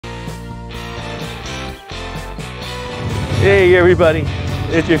Hey everybody,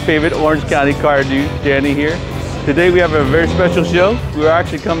 it's your favorite Orange County car dude, Danny here. Today we have a very special show. We're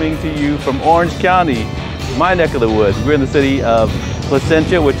actually coming to you from Orange County, my neck of the woods. We're in the city of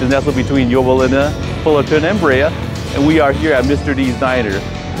Placentia, which is nestled between Yorba, Fullerton, and Brea. And we are here at Mr. D's Diner.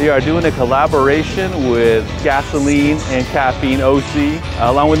 They are doing a collaboration with Gasoline and Caffeine OC.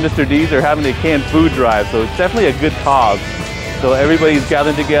 Along with Mr. D's, they're having a canned food drive, so it's definitely a good cause. So everybody's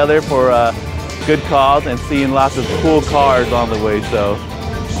gathering together for good cause and seeing lots of cool cars on the way. So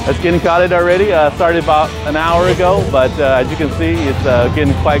it's getting crowded already. Started about an hour ago, but as you can see, it's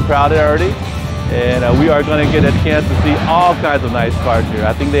getting quite crowded already. And we are going to get a chance to see all kinds of nice cars here.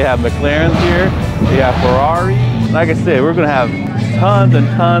 I think they have McLarens here, they have Ferrari. Like I said, we're going to have tons and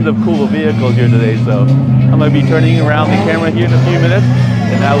tons of cool vehicles here today. So I'm going to be turning around the camera here in a few minutes,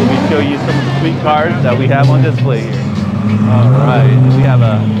 and I will be showing you some of the sweet cars that we have on display here. All right, we have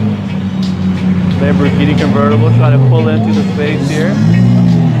a Lamborghini convertible trying to pull into the space here.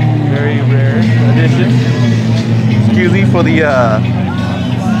 Very rare edition. Excuse me for the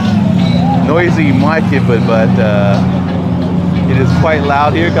noisy mic input, but it is quite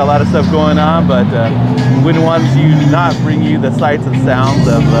loud here. Got a lot of stuff going on, but we wouldn't want to not bring you the sights and sounds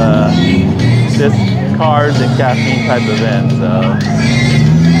of this cars and caffeine type event. So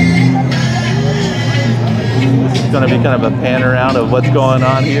this is going to be kind of a pan around of what's going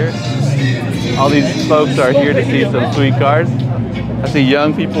on here. All these folks are here to see some sweet cars. I see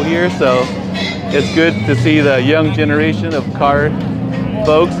young people here, so it's good to see the young generation of car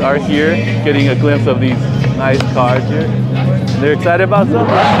folks are here getting a glimpse of these nice cars here. They're excited about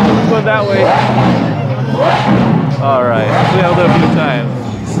something. Let's go that way. All right, we have a little bit of time.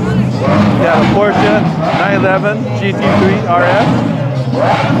 We have a Porsche 911 GT3 RS.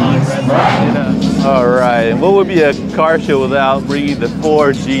 All right, and what would be a car show without bringing the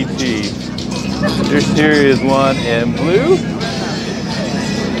Ford GT? Here is one in blue.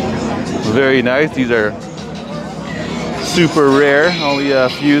 Very nice. These are super rare. Only a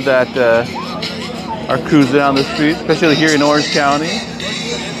few that are cruising down the street, especially here in Orange County.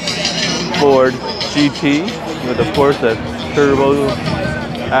 Ford GT with, of course, the turbo,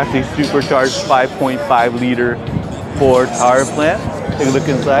 actually supercharged 5.5 liter Ford power plant. Take a look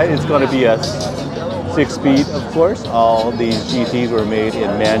inside. It's going to be a 6-speed, of course. All these GTs were made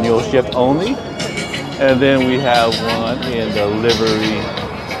in manual shift only. And then we have one in the livery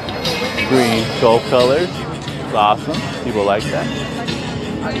green Gulf colors. It's awesome. People like that.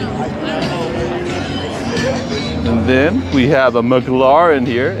 And then we have a McLaren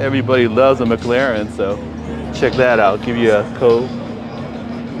here. Everybody loves a McLaren, so check that out. I'll give you a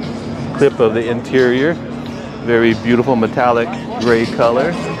clip of the interior. Very beautiful metallic gray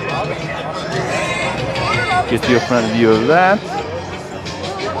color. Get you a front view of that.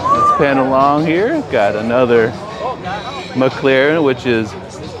 Let's pan along here. Got another McLaren, which is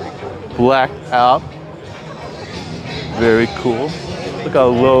blacked out. Very cool. Look how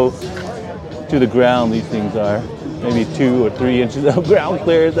low to the ground these things are. Maybe 2 or 3 inches of ground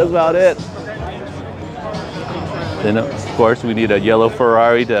clearance. That's about it. Then, of course, we need a yellow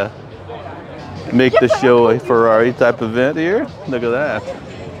Ferrari to make the show a Ferrari type event here. Look at that.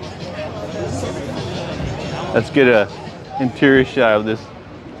 Let's get an interior shot of this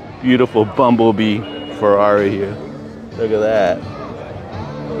beautiful Bumblebee Ferrari here. Look at that.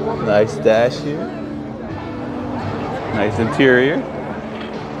 Nice dash here. Nice interior.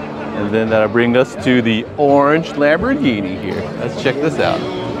 And then that'll bring us to the orange Lamborghini here. Let's check this out.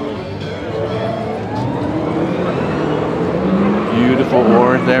 Beautiful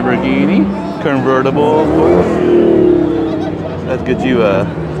orange Lamborghini. Convertible, of course. Let's get you a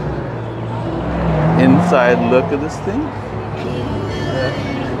inside look at this thing.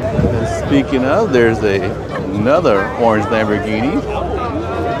 And speaking of, there's another orange Lamborghini.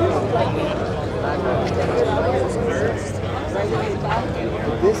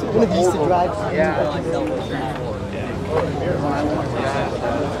 This one used to drive.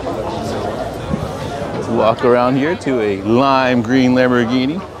 Let's walk around here to a lime green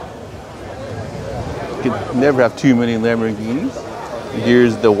Lamborghini. You could never have too many Lamborghinis.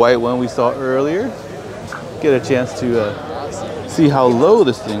 Here's the white one we saw earlier. Get a chance to see how low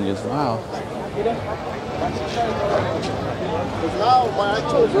this thing is. Wow.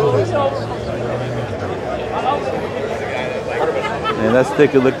 And let's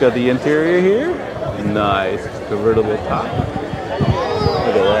take a look at the interior here. Nice convertible top.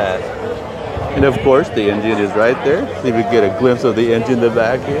 Look at that. And of course the engine is right there. See if we can get a glimpse of the engine in the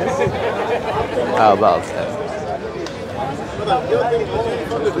back here. How about that?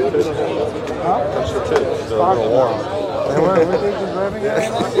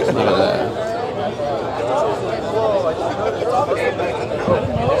 Look at that.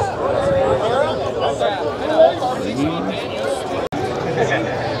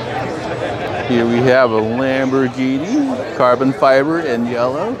 Here we have a Lamborghini, carbon fiber in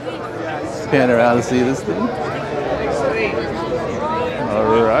yellow. Pan around to see this thing.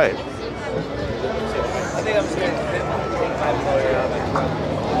 All right.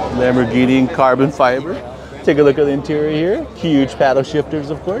 Lamborghini in carbon fiber. Take a look at the interior here. Huge paddle shifters,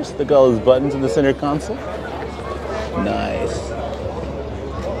 of course. Look at all those buttons in the center console. Nice.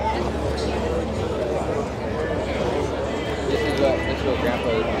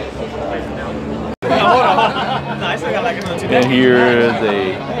 And here is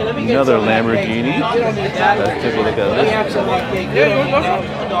another Lamborghini. Let's take a look at this.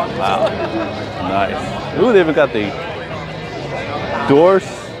 Wow. Nice. Ooh, they even got the doors,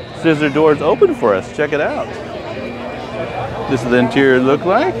 scissor doors open for us. Check it out. This is the interior look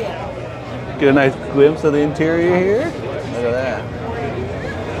like. Get a nice glimpse of the interior here. Look at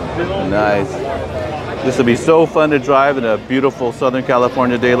that. Nice. This will be so fun to drive in a beautiful Southern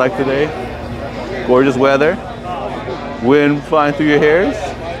California day like today. Gorgeous weather. Wind flying through your hairs.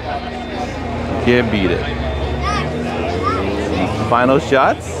 Can't beat it. Some final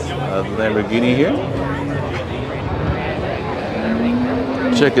shots of the Lamborghini here.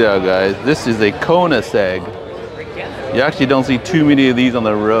 Check it out, guys. This is a Koenigsegg. You actually don't see too many of these on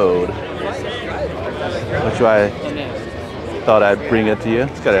the road. That's why I thought I'd bring it to you.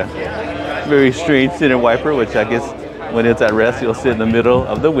 It's got a very strange center wiper, which I guess when it's at rest, you'll sit in the middle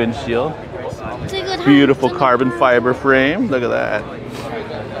of the windshield. Beautiful carbon fiber frame. Look at that.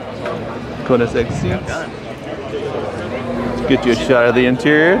 Koenigsegg seats. Let's get you a shot of the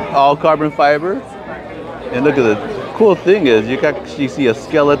interior. All carbon fiber. And look at the cool thing is you can actually see a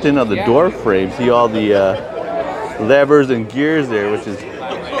skeleton of the door frame. See all the levers and gears there, which is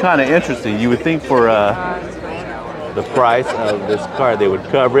kind of interesting. You would think for the price of this car they would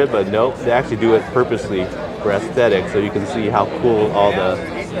cover it, but nope, they actually do it purposely for aesthetics, so you can see how cool all the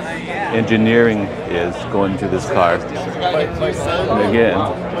engineering is going to this car. And again,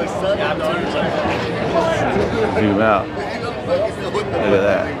 zoom out. Look at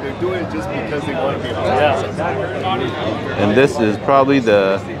that. They're doing it just because they want to be And this is probably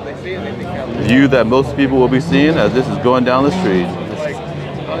the view that most people will be seeing as this is going down the street.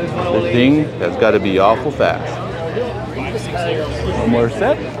 The thing that's got to be awful fast. One more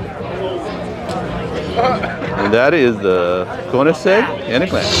set. And that is the Koenigsegg and a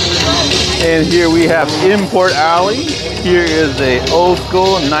clamp. And here we have Import Alley. Here is a old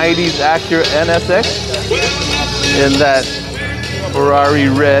school 90s Acura NSX in that Ferrari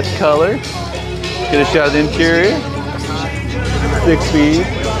red color. Get a shot of the interior. 6-speed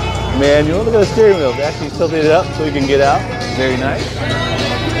manual. Look at the steering wheel. They actually tilted it up so you can get out. Very nice.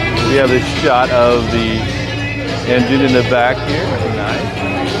 We have a shot of the engine in the back here. Nice.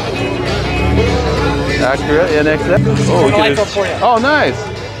 Acura NSX. Oh, we can just, oh, nice.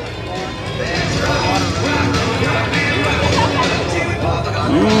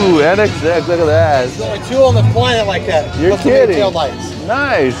 Ooh, NSX, look at that. There's only two on the planet like that. You're kidding. Tail lights.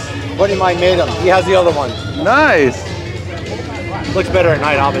 Nice. A buddy of mine made them. He has the other one. Nice. Looks better at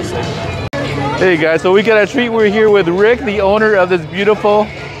night, obviously. Hey guys, so we got a treat. We're here with Rick, the owner of this beautiful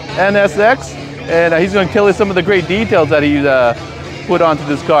NSX, and he's going to tell us some of the great details that he's put onto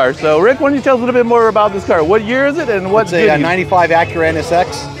this car. So Rick, why don't you tell us a little bit more about this car? What year is it and what's it? It's a 95 Acura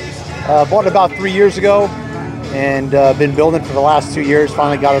NSX. Bought it about 3 years ago and been building for the last 2 years.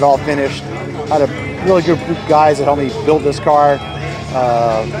 Finally got it all finished. Had a really good group of guys that helped me build this car.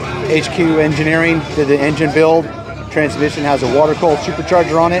 HQ Engineering did the engine build. Transmission has a water-cooled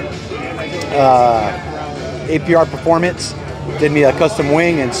supercharger on it. APR Performance did me a custom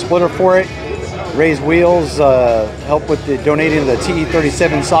wing and splitter for it. Raised wheels, helped with the donating the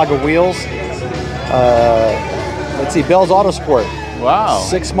TE37 Saga wheels. Let's see, Bell's Autosport. Wow.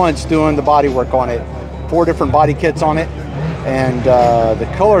 6 months doing the body work on it. 4 different body kits on it. And the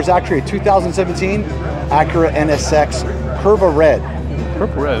color is actually a 2017 Acura NSX Curva Red.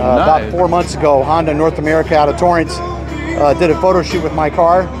 Purple red, About nice. 4 months ago, Honda North America out of Torrance did a photo shoot with my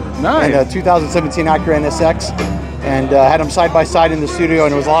car. Nice. And a 2017 Acura NSX. And had them side by side in the studio,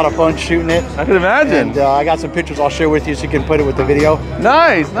 and it was a lot of fun shooting it. I can imagine. And I got some pictures I'll share with you so you can put it with the video.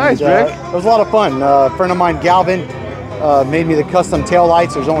 Nice, nice, and, Rick. it was a lot of fun. A friend of mine, Galvin, made me the custom tail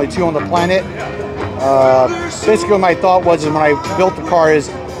lights. There's only 2 on the planet. Basically, what my thought was when I built the car is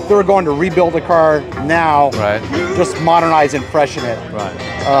they were going to rebuild the car now, Right. just modernize and freshen it. Right.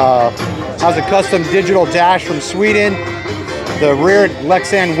 Has a custom digital dash from Sweden. The rear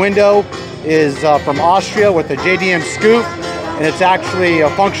Lexan window is from Austria with a JDM scoop, and it's actually a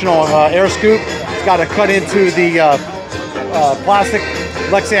functional air scoop. It's got to cut into the plastic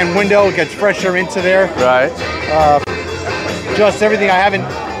Lexan window. It gets fresh air into there. Right. Just everything. I haven't.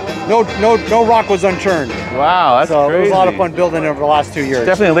 No rock was unturned. Wow, that's so crazy. It was a lot of fun building it over the last 2 years.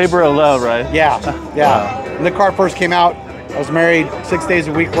 Definitely a labor of love, right? Yeah. Wow. When the car first came out, I was married 6 days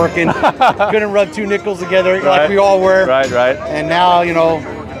a week working. Couldn't rub 2 nickels together like we all were. Right. And now, you know,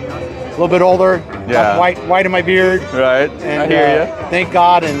 a little bit older. Yeah. White in my beard. Right. And I hear you. thank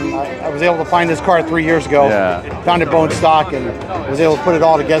God, and I was able to find this car 3 years ago. Yeah. Found it bone stock and was able to put it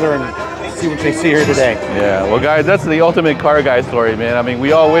all together and see what they see here today. Yeah, well guys, that's the ultimate car guy story, man. I mean,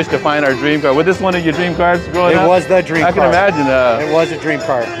 we all wish to find our dream car. Was this one of your dream cars growing up? It was the dream car. I can imagine. It was a dream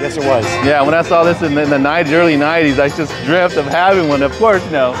car. Yes, it was. Yeah, when I saw this in the 90s, early 90s, I just dreamt of having one. Of course,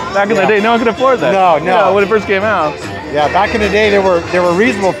 you know, back in the day, no one could afford that. No. You know, when it first came out. Yeah, back in the day, they were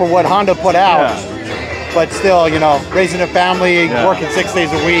reasonable for what Honda put out. Yeah. But still, you know, raising a family, working 6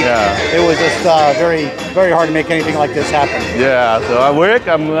 days a week, it was just very, very hard to make anything like this happen. Yeah, so Rick,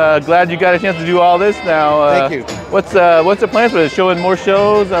 I'm glad you got a chance to do all this now. Thank you. What's the plans for this? Showing more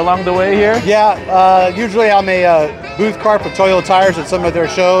shows along the way here? Yeah, usually I'm a booth car for Toyota Tires at some of their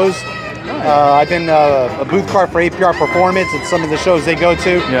shows. I've been a booth car for APR Performance at some of the shows they go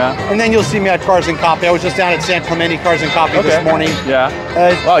to. Yeah. And then you'll see me at Cars and Coffee. I was just down at San Clemente Cars and Coffee this morning. Yeah.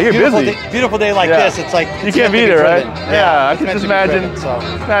 Wow, you're busy. Beautiful day like this. It's like you can't beat it, right? Yeah, I can just imagine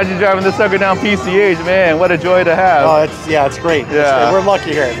driving this sucker down PCH, man. What a joy to have. Oh, it's great. Yeah. We're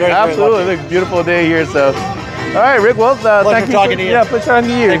lucky here. Absolutely. Very lucky. Beautiful day here. So, all right, Rick. Well, thank you. Talking to you. Yeah, pleasure talking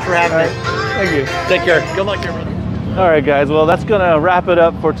to you. Thanks for having me. Thank you. Take care. Good luck here, brother. All right, guys. Well, that's gonna wrap it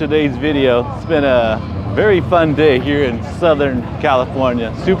up for today's video. It's been a very fun day here in Southern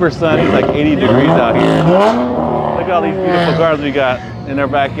California. Super sunny, like 80 degrees out here. Look at all these beautiful cars we got in our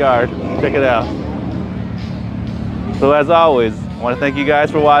backyard. Check it out. So as always, I want to thank you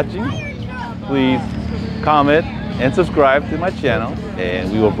guys for watching. Please comment and subscribe to my channel, and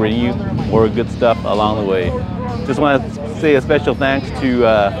we will bring you more good stuff along the way. Just want to say a special thanks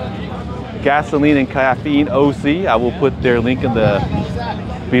to Gasoline and Caffeine OC. I will put their link in the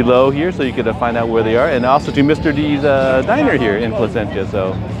below here so you can find out where they are, and also to Mr. D's diner here in Placentia.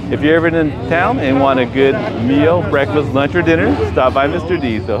 So if you're ever in town and want a good meal, breakfast, lunch, or dinner, stop by Mr.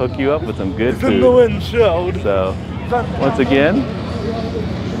 D's. They'll hook you up with some good food. So once again,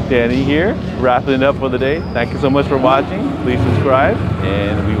 Danny here, wrapping it up for the day. Thank you so much for watching. Please subscribe,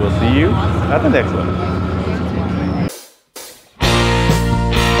 and we will see you at the next one.